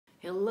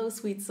Hello,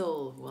 sweet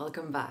soul.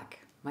 Welcome back.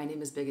 My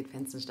name is Birgit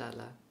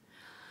Fenzenstadler.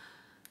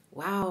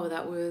 Wow,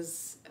 that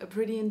was a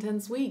pretty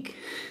intense week.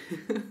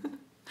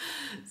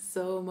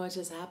 So much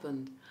has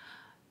happened.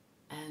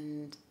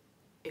 And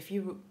if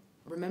you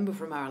remember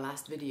from our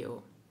last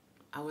video,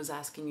 I was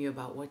asking you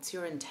about what's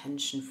your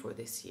intention for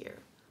this year?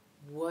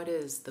 What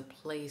is the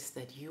place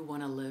that you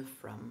want to live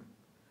from?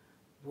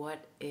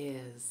 What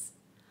is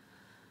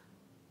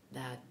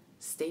that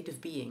state of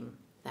being,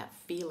 that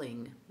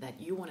feeling that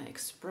you want to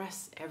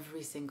express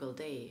every single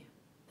day,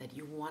 that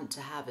you want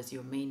to have as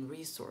your main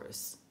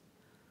resource?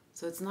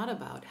 So it's not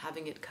about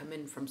having it come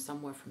in from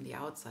somewhere from the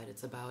outside.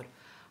 It's about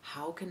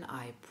how can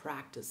I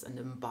practice and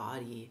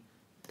embody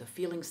the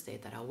feeling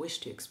state that I wish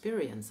to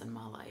experience in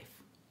my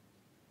life.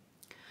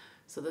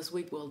 So this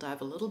week we'll dive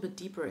a little bit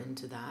deeper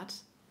into that.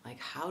 Like,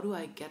 how do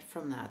I get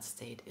from that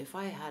state? If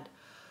I had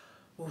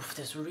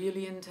this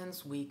really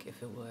intense week,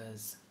 if it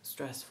was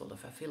stressful,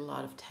 if I feel a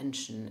lot of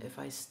tension, if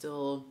I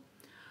still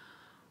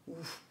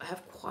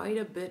have quite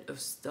a bit of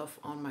stuff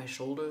on my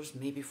shoulders,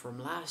 maybe from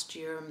last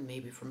year,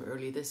 maybe from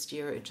early this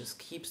year, it just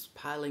keeps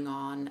piling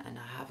on and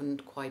I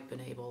haven't quite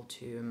been able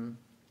to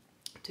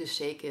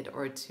shake it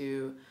or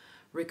to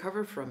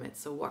recover from it.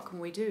 So what can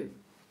we do?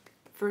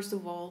 First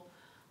of all,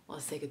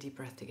 let's take a deep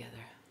breath together.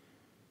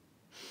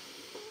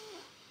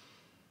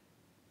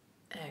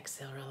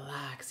 Exhale,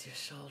 relax your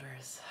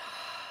shoulders.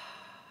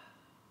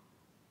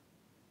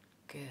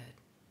 Good.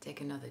 Take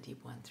another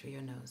deep one through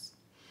your nose.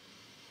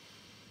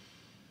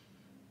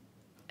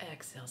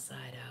 Exhale,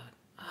 side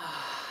out.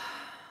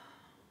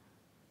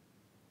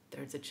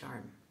 Third's a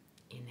charm.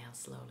 Inhale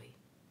slowly.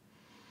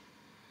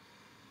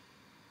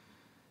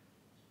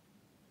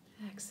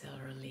 Exhale,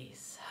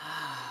 release.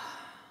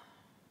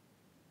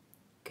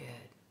 Good.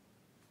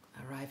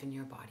 Arrive in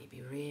your body.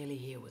 Be really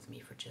here with me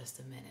for just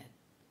a minute.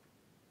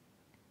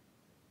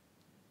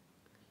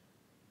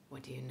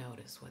 What do you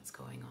notice? What's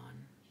going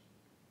on?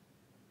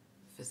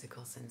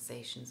 Physical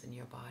sensations in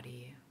your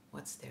body.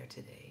 What's there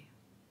today?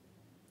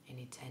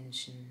 Any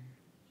tension?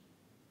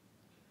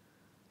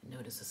 I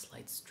notice a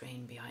slight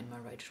strain behind my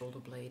right shoulder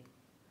blade.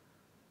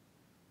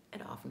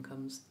 It often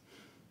comes.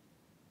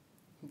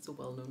 It's a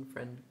well-known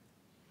friend.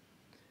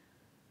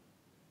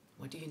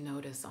 What do you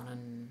notice on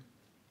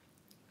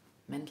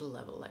a mental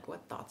level? Like,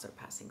 what thoughts are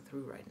passing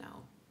through right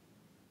now?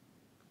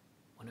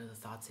 One of the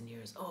thoughts in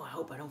here is, I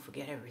hope I don't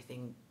forget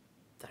everything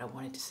that I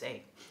wanted to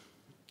say.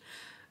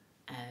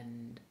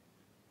 And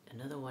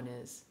another one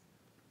is,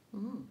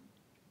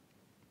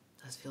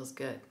 this feels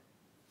good.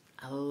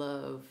 I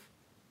love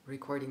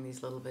recording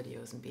these little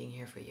videos and being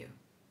here for you.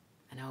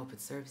 And I hope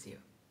it serves you.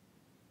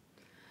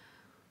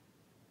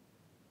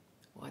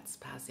 What's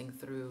passing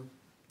through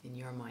in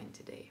your mind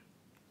today?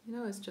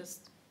 It's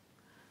just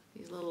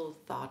these little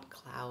thought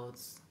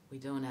clouds. We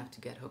don't have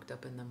to get hooked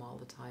up in them all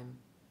the time.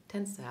 It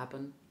tends to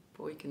happen,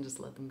 but we can just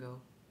let them go.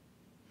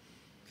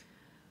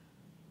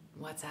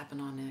 What's happened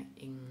on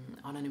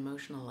an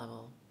emotional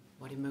level?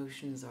 What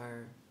emotions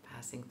are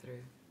passing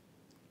through?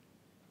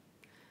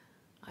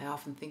 I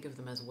often think of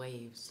them as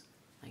waves.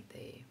 Like,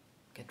 they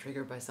get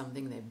triggered by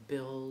something, they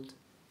build,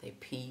 they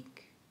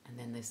peak, and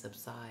then they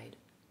subside.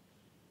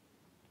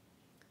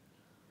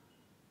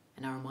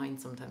 And our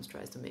mind sometimes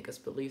tries to make us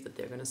believe that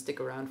they're going to stick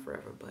around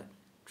forever, but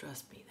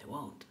trust me, they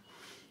won't.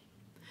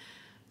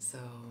 So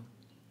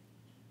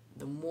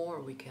the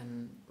more we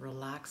can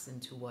relax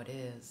into what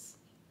is,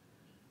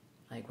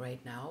 like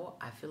right now,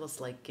 I feel a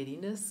slight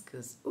giddiness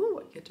because,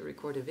 I get to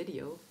record a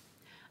video.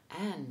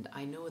 And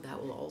I know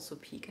that will also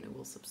peak and it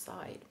will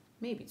subside.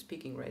 Maybe it's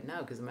peaking right now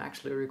because I'm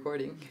actually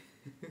recording.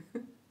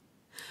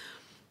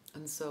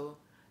 And so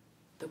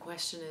the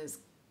question is,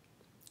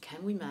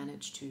 can we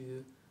manage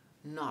to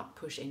not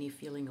push any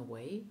feeling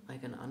away,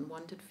 like an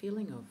unwanted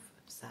feeling of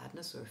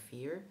sadness or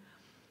fear?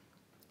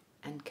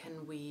 And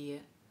can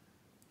we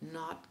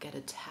not get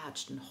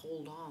attached and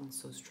hold on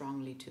so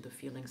strongly to the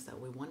feelings that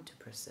we want to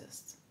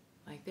persist?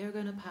 Like, they're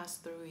going to pass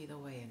through either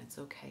way, and it's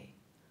okay.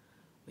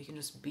 We can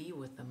just be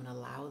with them and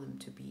allow them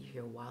to be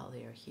here while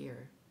they are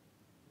here.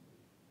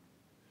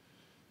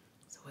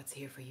 So what's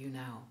here for you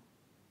now?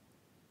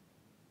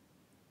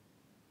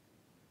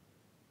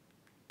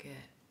 Good.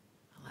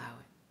 Allow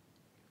it.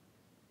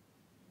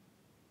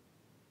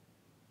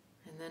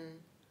 And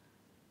then,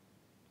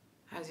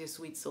 how's your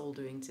sweet soul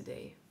doing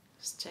today?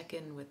 Just check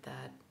in with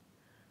that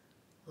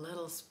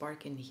little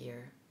spark in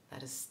here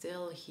that is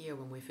still here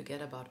when we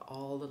forget about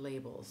all the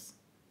labels.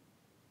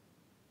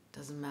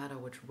 Doesn't matter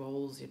which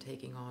roles you're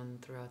taking on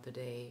throughout the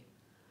day,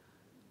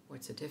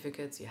 what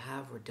certificates you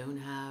have or don't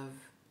have,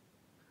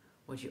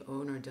 what you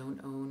own or don't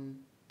own,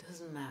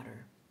 doesn't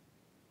matter.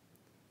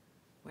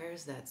 Where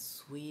is that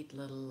sweet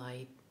little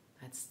light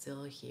that's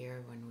still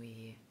here when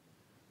we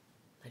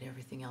let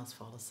everything else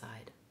fall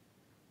aside?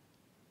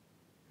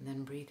 And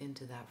then breathe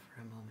into that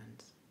for a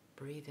moment.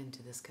 Breathe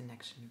into this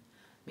connection.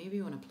 Maybe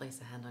you want to place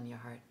a hand on your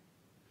heart.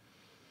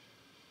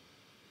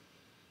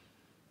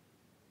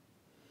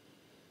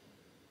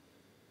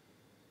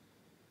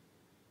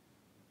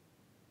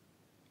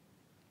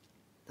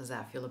 Does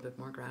that feel a bit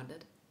more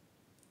grounded?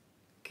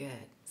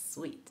 Good,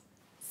 sweet.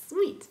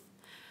 Sweet.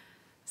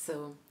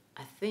 So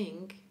I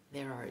think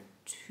there are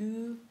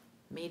two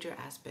major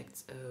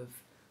aspects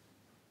of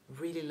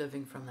really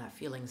living from that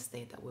feeling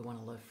state that we want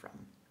to live from.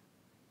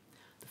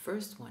 The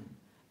first one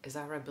is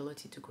our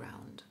ability to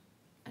ground.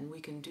 And we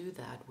can do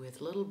that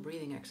with little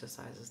breathing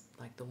exercises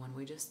like the one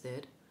we just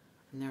did.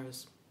 And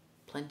there's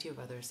plenty of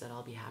others that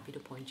I'll be happy to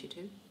point you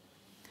to.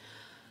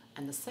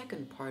 And the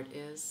second part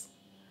is,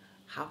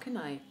 how can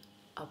I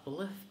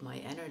uplift my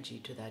energy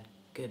to that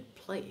good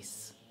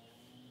place?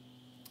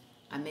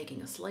 I'm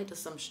making a slight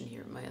assumption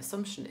here. My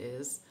assumption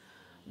is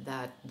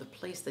that the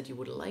place that you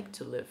would like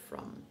to live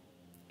from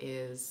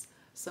is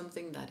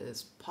something that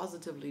is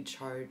positively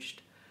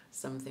charged,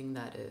 something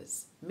that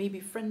is maybe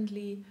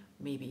friendly,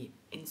 maybe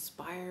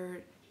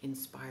inspiring,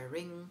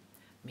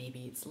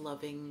 maybe it's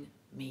loving,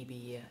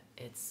 maybe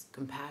it's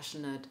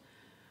compassionate,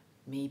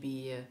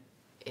 maybe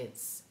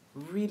it's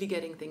really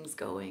getting things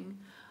going.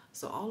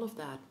 So all of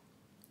that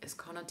is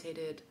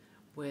connotated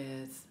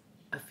with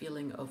a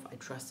feeling of I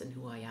trust in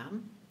who I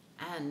am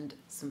and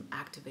some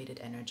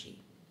activated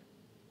energy.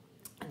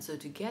 And so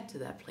to get to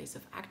that place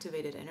of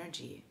activated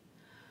energy,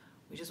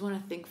 we just want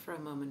to think for a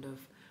moment of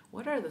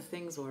what are the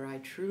things where I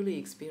truly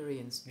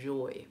experience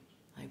joy?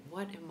 Like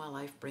what in my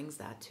life brings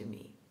that to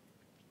me?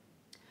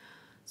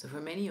 So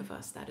for many of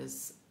us, that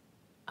is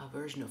a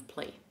version of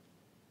play.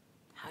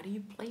 How do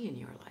you play in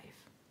your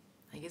life?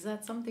 Like, is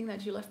that something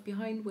that you left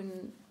behind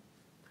when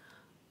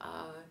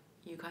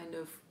you kind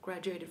of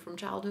graduated from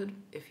childhood?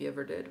 If you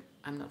ever did,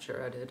 I'm not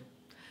sure I did.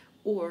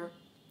 Or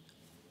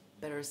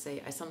better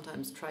say, I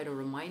sometimes try to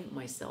remind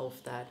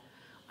myself that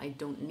I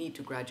don't need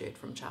to graduate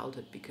from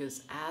childhood,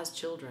 because as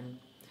children,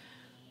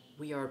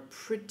 we are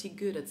pretty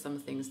good at some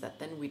things that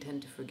then we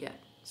tend to forget.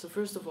 So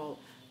first of all,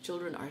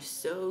 children are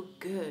so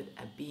good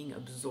at being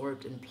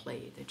absorbed in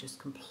play. They just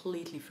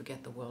completely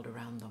forget the world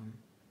around them.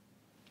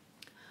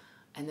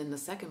 And then the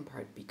second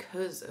part,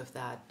 because of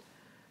that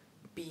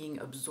being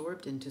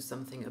absorbed into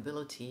something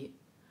ability,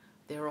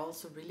 they're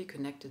also really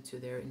connected to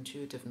their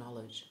intuitive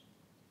knowledge.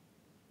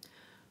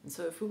 And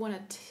so if we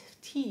want to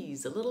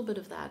tease a little bit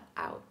of that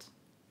out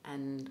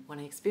and want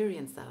to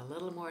experience that a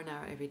little more in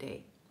our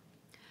everyday,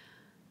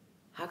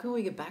 how can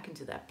we get back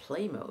into that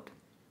play mode?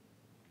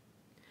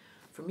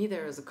 For me,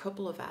 there is a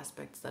couple of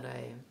aspects that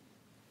I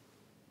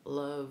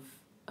love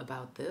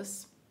about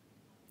this,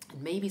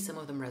 and maybe some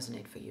of them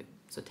resonate for you.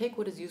 So take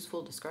what is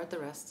useful, discard the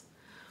rest.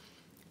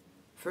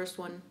 First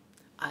one,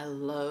 I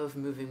love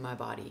moving my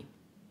body.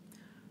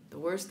 The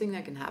worst thing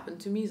that can happen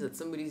to me is that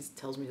somebody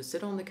tells me to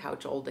sit on the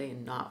couch all day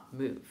and not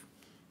move.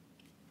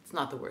 It's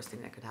not the worst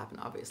thing that could happen,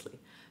 obviously.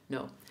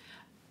 No,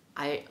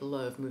 I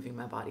love moving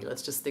my body.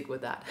 Let's just stick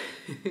with that.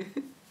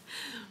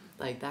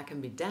 Like that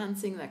can be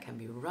dancing, that can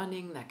be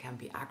running, that can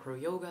be acro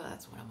yoga.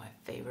 That's one of my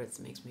favorites.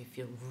 It makes me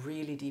feel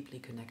really deeply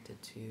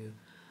connected to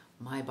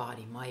my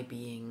body, my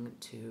being,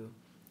 to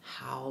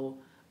how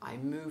I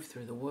move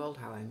through the world,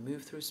 how I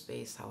move through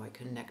space, how I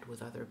connect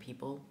with other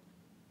people.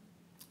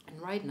 And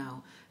right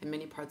now, in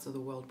many parts of the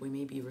world, we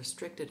may be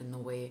restricted in the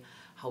way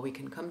how we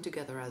can come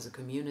together as a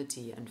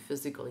community and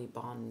physically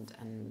bond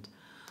and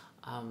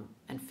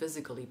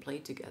physically play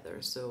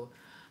together. So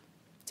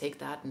take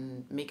that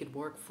and make it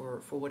work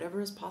for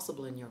whatever is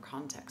possible in your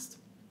context.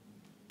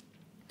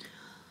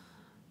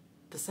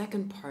 The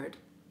second part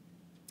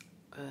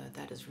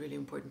that is really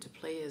important to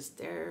play is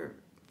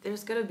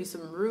there's got to be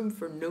some room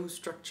for no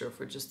structure,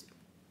 for just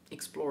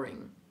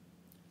exploring.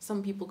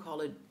 Some people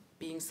call it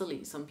being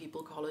silly. Some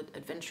people call it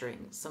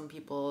adventuring. Some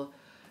people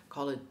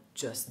call it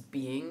just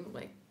being,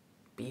 like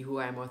be who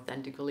I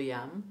authentically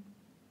am.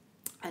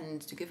 And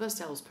to give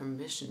ourselves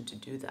permission to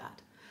do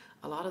that.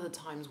 A lot of the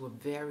times we're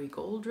very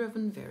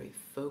goal-driven, very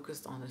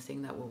focused on the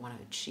thing that we want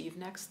to achieve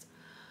next.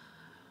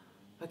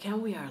 But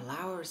can we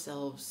allow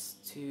ourselves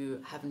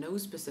to have no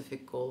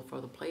specific goal for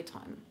the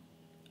playtime?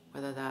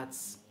 Whether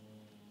that's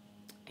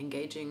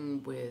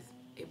engaging with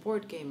a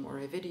board game or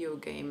a video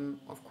game.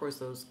 Of course,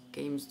 those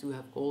games do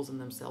have goals in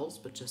themselves,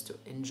 but just to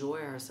enjoy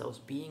ourselves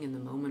being in the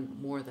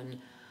moment more than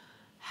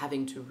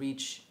having to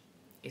reach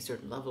a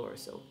certain level or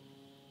so.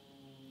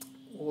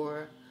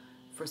 Or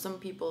for some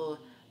people,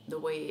 the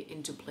way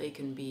into play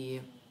can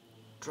be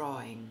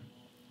drawing,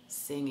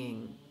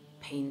 singing,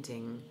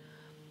 painting,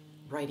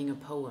 writing a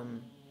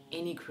poem,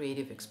 any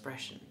creative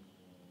expression.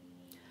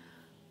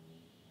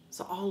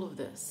 So all of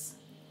this,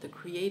 the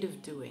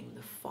creative doing,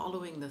 the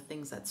following the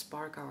things that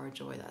spark our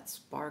joy, that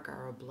spark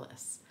our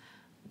bliss,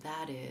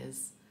 that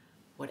is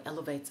what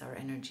elevates our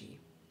energy.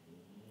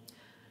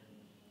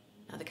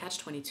 Now the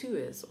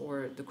catch-22 is,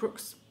 or the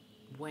crux,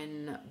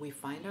 when we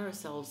find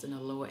ourselves in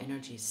a low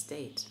energy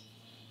state,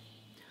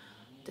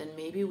 then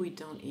maybe we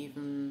don't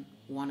even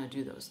want to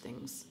do those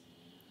things.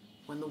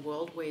 When the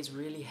world weighs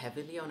really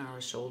heavily on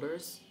our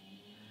shoulders,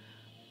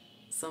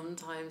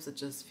 sometimes it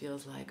just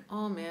feels like,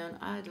 oh man,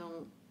 I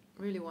don't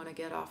really want to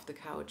get off the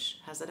couch.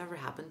 Has that ever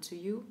happened to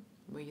you?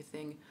 Where you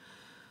think,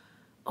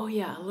 oh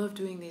yeah, I love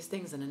doing these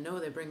things and I know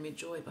they bring me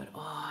joy, but oh,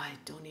 I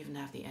don't even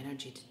have the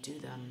energy to do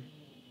them.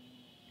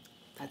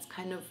 That's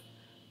kind of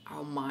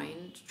our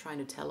mind trying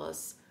to tell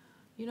us,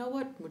 you know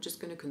what, we're just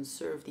going to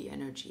conserve the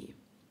energy.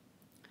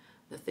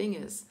 The thing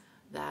is,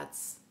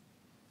 that's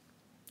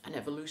an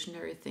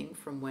evolutionary thing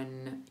from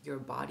when your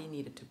body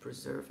needed to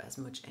preserve as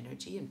much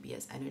energy and be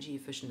as energy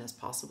efficient as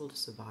possible to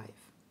survive.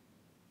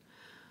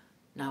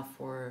 Now,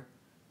 for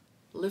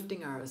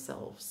lifting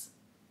ourselves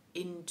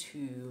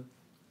into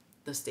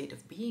the state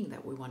of being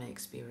that we want to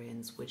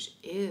experience, which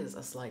is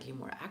a slightly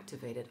more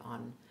activated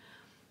on,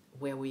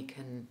 where we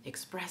can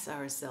express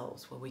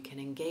ourselves, where we can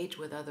engage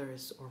with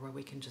others, or where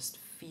we can just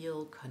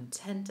feel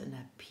content and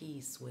at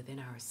peace within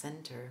our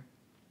center,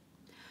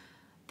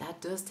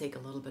 that does take a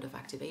little bit of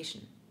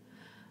activation.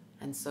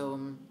 And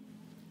so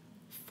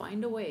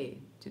find a way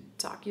to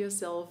talk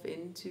yourself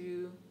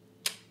into,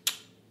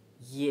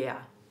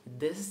 yeah,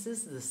 this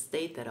is the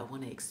state that I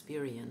want to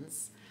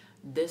experience.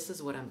 This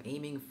is what I'm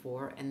aiming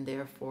for, and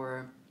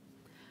therefore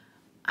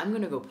I'm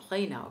going to go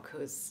play now,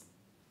 because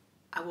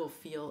I will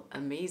feel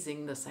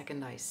amazing the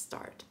second I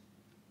start.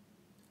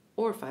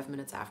 Or 5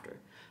 minutes after.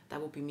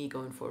 That will be me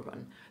going for a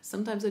run.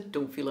 Sometimes I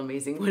don't feel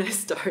amazing when I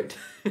start.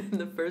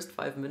 The first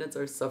 5 minutes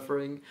are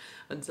suffering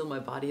until my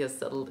body has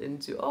settled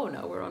into, oh,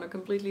 now we're on a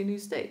completely new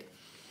state.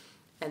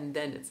 And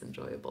then it's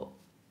enjoyable.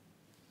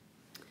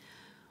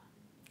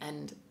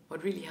 And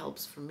what really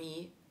helps for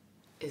me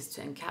is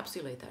to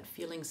encapsulate that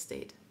feeling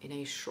state in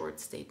a short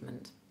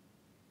statement.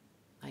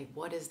 Like,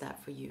 what is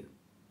that for you?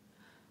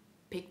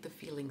 Pick the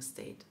feeling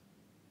state.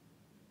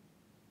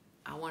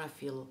 I want to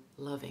feel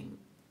loving,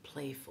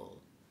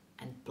 playful,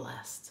 and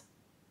blessed.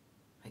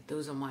 Like,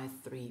 those are my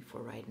 3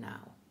 for right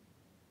now.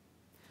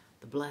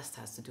 The blessed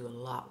has to do a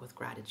lot with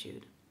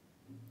gratitude.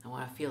 I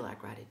want to feel that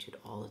gratitude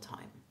all the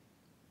time.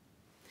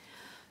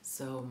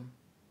 So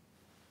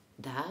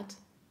that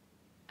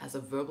as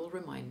a verbal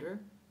reminder,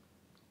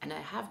 and I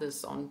have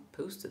this on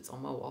Post-its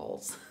on my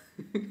walls.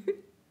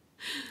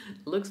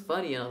 Looks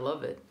funny and I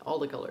love it, all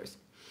the colors.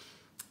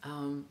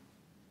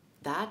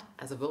 That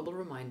as a verbal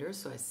reminder,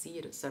 so I see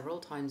it several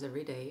times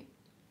every day,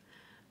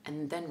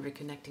 and then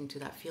reconnecting to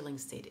that feeling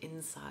state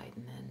inside,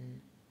 and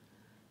then,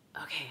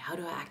 okay, how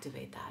do I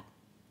activate that?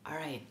 All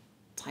right,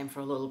 time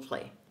for a little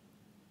play.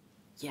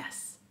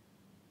 Yes.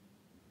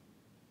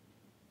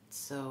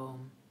 So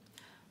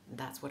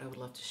that's what I would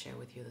love to share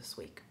with you this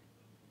week.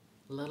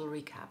 Little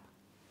recap.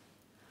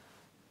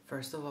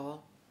 First of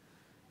all,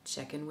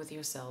 check in with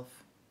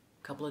yourself.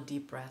 A couple of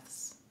deep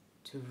breaths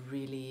to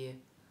really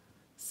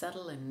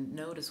settle and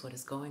notice what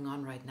is going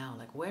on right now.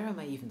 Like, where am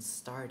I even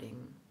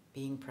starting?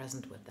 Being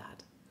present with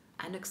that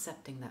and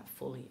accepting that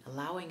fully,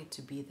 allowing it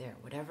to be there,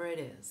 whatever it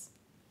is.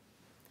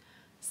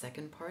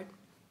 Second part,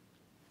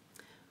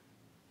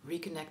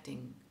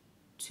 reconnecting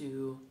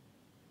to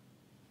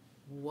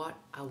what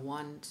I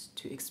want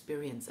to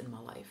experience in my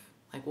life.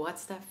 Like,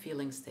 what's that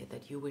feeling state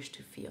that you wish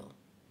to feel?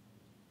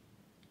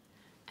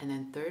 And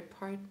then third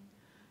part,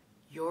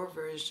 your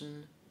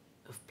version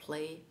of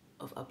play,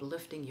 of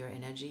uplifting your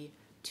energy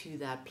to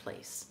that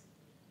place.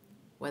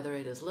 Whether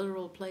it is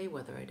literal play,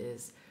 whether it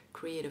is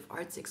creative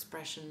arts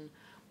expression,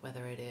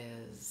 whether it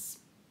is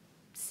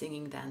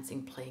singing,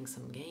 dancing, playing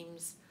some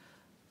games,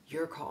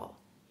 your call.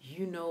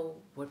 You know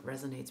what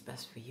resonates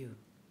best for you.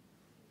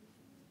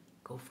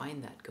 Go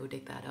find that, go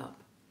dig that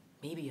up.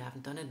 Maybe you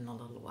haven't done it in a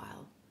little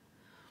while.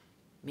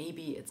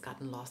 Maybe it's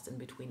gotten lost in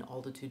between all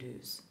the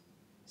to-dos.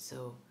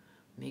 So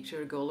make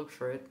sure to go look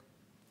for it.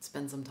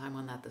 Spend some time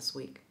on that this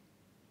week.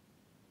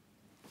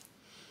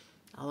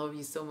 I love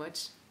you so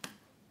much.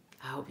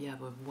 I hope you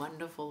have a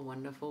wonderful,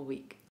 wonderful week.